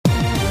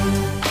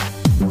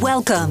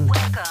Welcome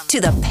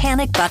to the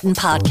Panic Button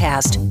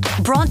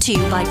Podcast, brought to you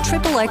by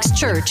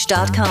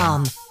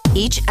XXXChurch.com.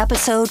 Each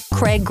episode,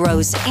 Craig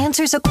Gross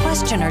answers a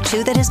question or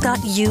two that has got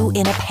you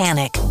in a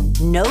panic.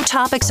 No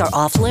topics are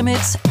off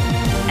limits,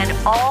 and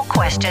all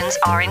questions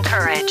are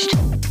encouraged.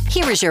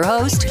 Here is your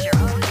host,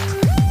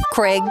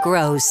 Craig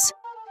Gross.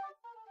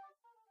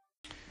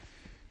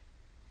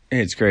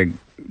 Hey, it's Craig.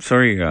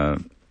 Sorry you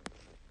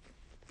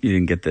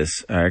didn't get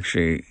this. I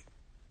actually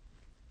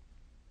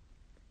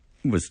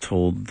was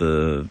told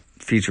the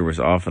feature was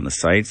off on the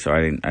site, so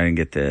I didn't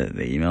get the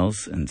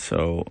emails, and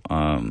so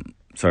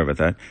sorry about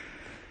that.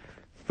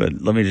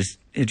 But let me just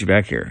hit you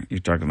back here.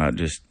 You're talking about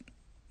just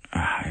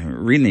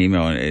reading the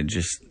email, and it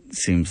just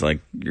seems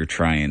like you're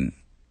trying.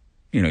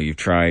 You know, you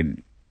try,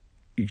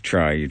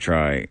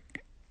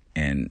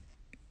 and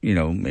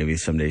maybe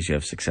some days you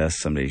have success,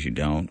 some days you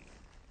don't.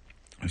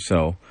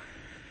 So,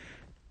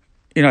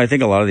 I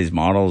think a lot of these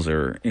models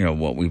are,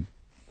 what we've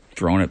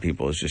thrown at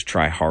people is just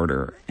try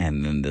harder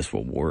and then this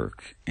will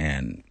work.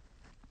 And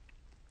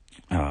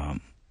I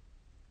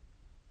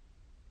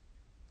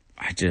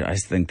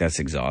think that's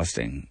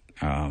exhausting.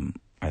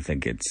 I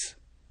think it's,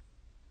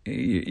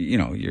 if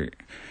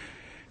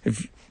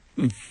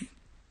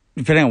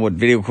depending on what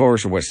video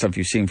course or what stuff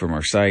you've seen from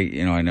our site,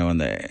 I know in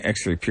the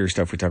X3 Pure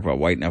stuff, we talk about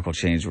white knuckle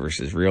change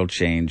versus real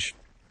change.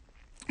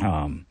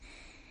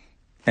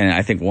 And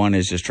I think one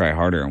is just try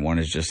harder, and one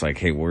is just like,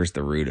 hey, where's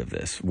the root of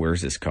this?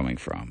 Where's this coming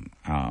from?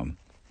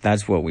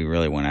 That's what we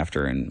really went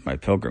after in my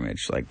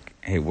pilgrimage. Like,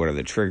 hey, what are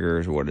the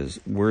triggers?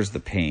 Where's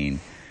the pain?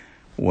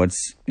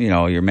 What's,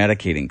 you're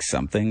medicating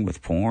something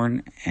with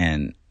porn,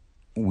 and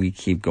we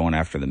keep going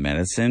after the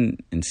medicine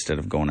instead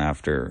of going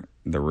after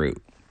the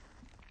root.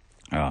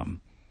 I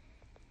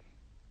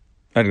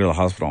had to go to the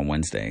hospital on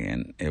Wednesday,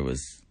 and it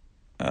was,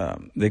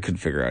 they couldn't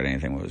figure out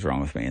anything what was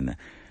wrong with me.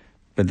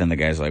 But then the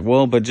guy's like,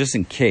 well, but just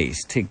in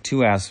case, take two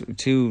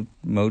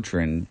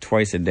Motrin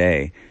twice a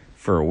day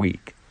for a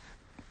week.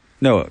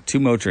 No, 2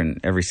 Motrin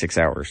every 6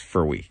 hours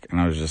for a week. And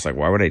I was just like,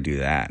 why would I do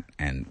that?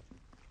 And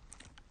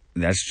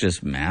that's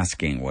just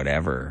masking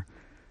whatever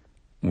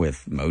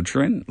with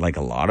Motrin, like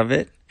a lot of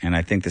it. And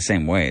I think the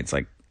same way. It's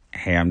like,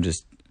 hey,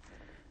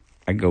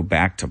 I go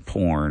back to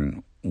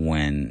porn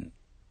when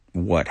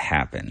what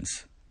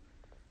happens?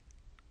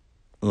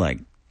 Like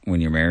when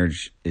your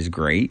marriage is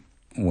great,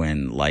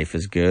 when life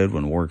is good,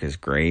 when work is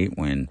great,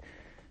 when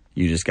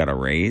you just got a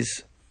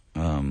raise,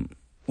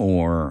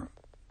 or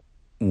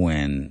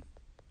when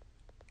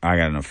I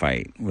got in a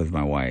fight with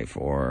my wife,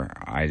 or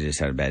I just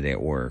had a bad day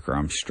at work, or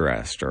I'm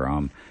stressed, or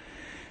I'm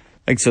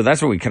like, so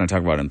that's what we kind of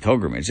talk about in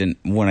pilgrimage. And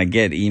when I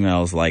get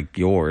emails like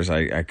yours,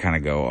 I kind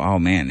of go, oh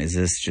man, is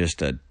this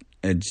just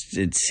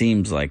it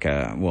seems like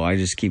I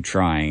just keep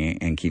trying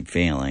and keep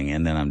failing,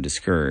 and then I'm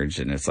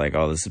discouraged, and it's like,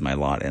 oh, this is my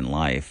lot in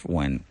life,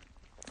 when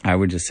I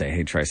would just say,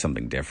 hey, try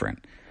something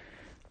different.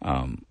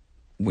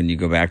 When you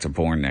go back to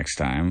porn next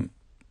time,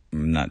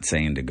 I'm not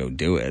saying to go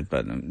do it,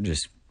 but I'm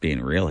just being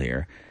real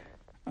here.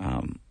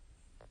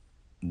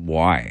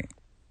 Why?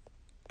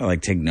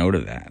 Like, take note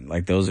of that.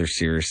 Like, those are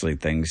seriously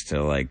things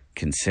to, like,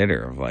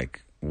 consider of,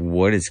 like,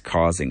 what is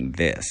causing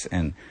this?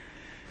 And,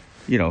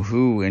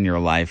 who in your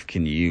life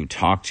can you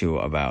talk to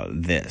about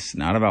this?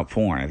 Not about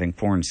porn. I think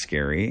porn's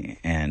scary.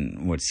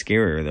 And what's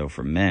scarier, though,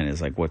 for men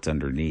is, like, what's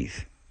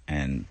underneath.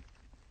 And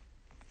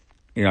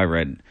I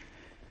read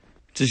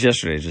just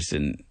yesterday, just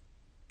in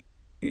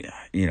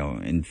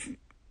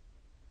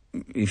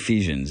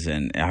Ephesians,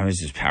 and it was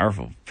just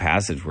powerful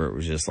passage where it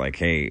was just like,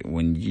 hey,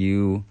 when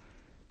you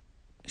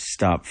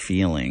stop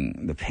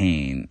feeling the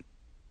pain,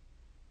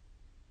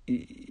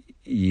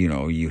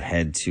 you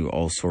head to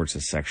all sorts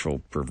of sexual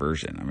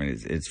perversion. I mean,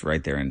 it's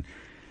right there. And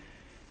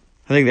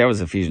I think that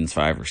was Ephesians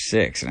 5 or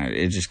 6. And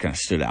it just kind of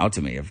stood out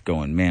to me of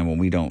going, man, when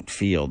we don't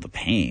feel the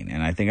pain.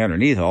 And I think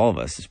underneath all of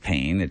us is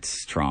pain.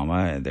 It's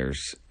trauma.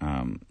 There's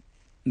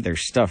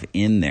stuff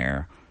in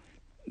there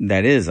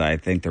that is, I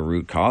think, the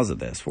root cause of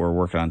this. We're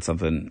working on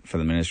something for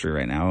the ministry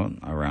right now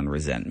around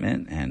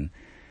resentment. And,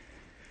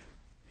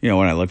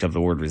 when I looked up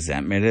the word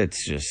resentment,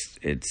 it's just,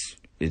 it's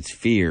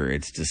fear,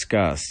 it's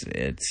disgust,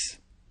 it's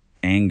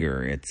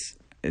anger,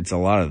 it's a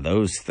lot of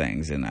those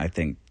things. And I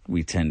think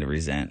we tend to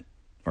resent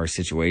our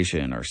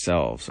situation,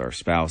 ourselves, our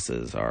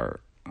spouses, our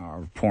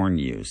porn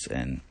use.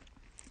 And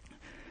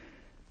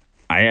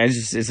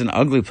it's an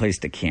ugly place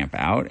to camp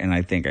out. And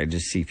I think I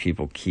just see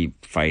people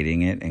keep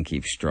fighting it and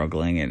keep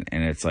struggling. And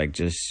it's like,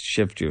 just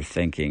shift your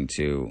thinking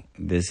to,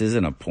 this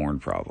isn't a porn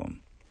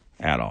problem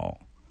at all.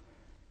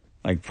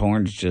 Like,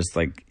 porn's just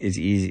like, it's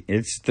easy.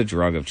 It's the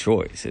drug of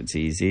choice. It's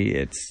easy.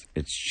 It's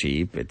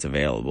cheap. It's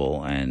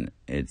available, and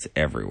it's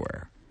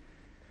everywhere.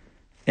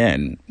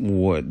 And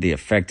what the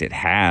effect it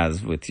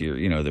has with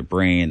your, the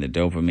brain, the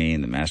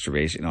dopamine, the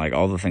masturbation, like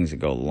all the things that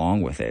go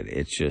along with it.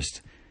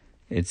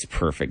 It's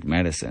perfect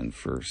medicine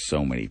for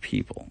so many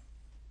people.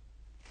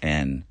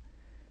 And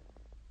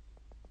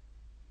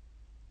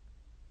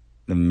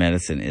the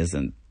medicine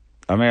isn't,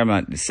 I'm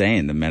not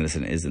saying the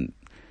medicine isn't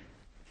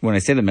when I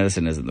say the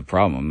medicine isn't the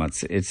problem,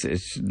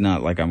 it's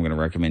not like I'm going to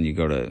recommend you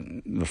go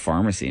to the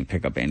pharmacy and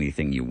pick up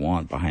anything you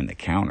want behind the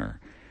counter.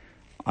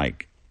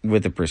 Like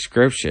with a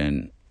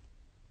prescription,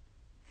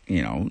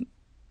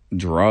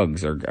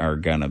 drugs are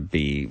going to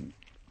be,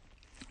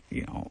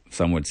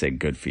 some would say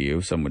good for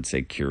you. Some would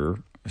say cure.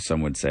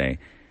 Some would say,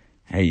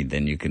 hey,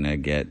 then you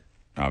can get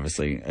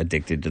obviously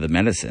addicted to the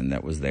medicine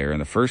that was there in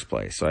the first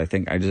place. So I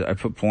think I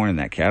put porn in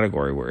that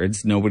category where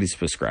it's nobody's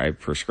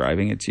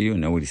prescribing it to you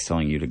and nobody's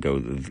telling you to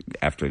go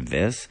after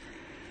this.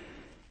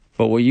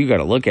 But what you got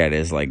to look at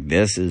is like,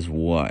 this is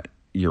what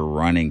you're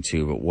running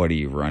to, but what are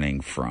you running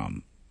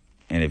from?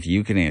 And if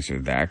you can answer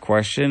that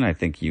question, I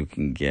think you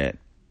can get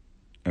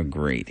a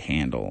great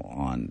handle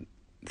on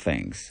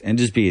things. And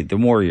just the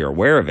more you're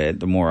aware of it,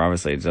 the more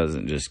obviously it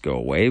doesn't just go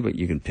away, but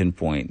you can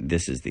pinpoint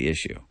this is the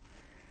issue.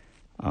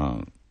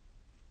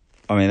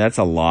 That's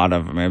a lot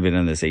of, I've been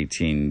in this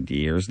 18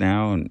 years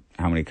now, and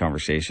how many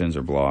conversations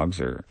or blogs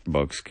or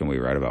books can we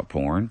write about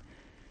porn?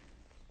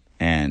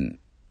 And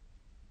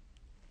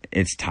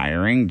it's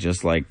tiring,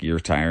 just like you're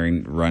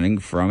tiring running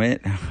from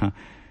it.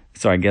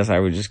 So I guess I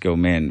would just go,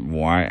 man,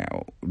 why?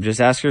 Just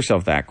ask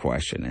yourself that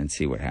question and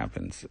see what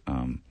happens.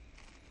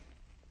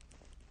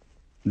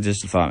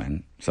 Just a thought,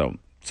 man. So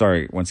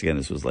sorry, once again,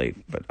 this was late,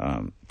 but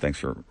thanks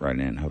for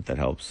writing in. Hope that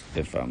helps.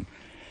 If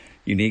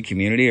you need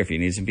community, or if you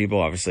need some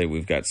people, obviously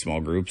we've got small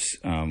groups.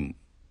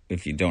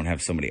 If you don't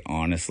have somebody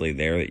honestly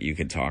there that you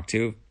could talk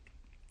to,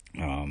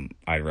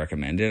 I'd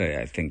recommend it.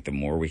 I think the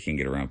more we can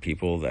get around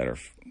people that are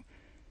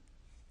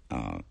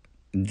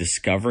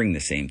discovering the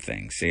same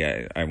things. See,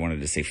 I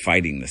wanted to say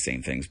fighting the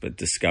same things, but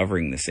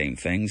discovering the same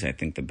things, I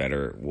think the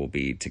better we'll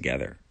be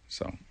together.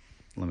 So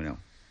let me know.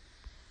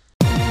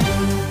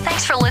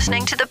 Thanks for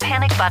listening to the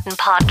Panic Button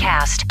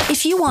Podcast.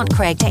 If you want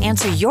Craig to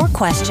answer your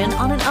question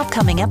on an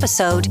upcoming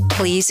episode,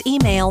 please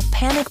email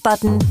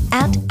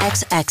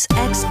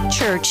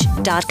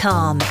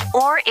panicbutton@xxxchurch.com.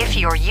 Or if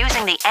you're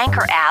using the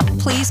Anchor app,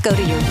 please go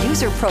to your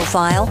user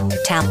profile,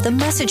 tap the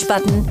message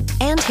button,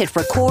 and hit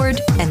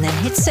record, and then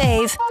hit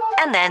save,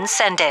 and then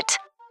send it.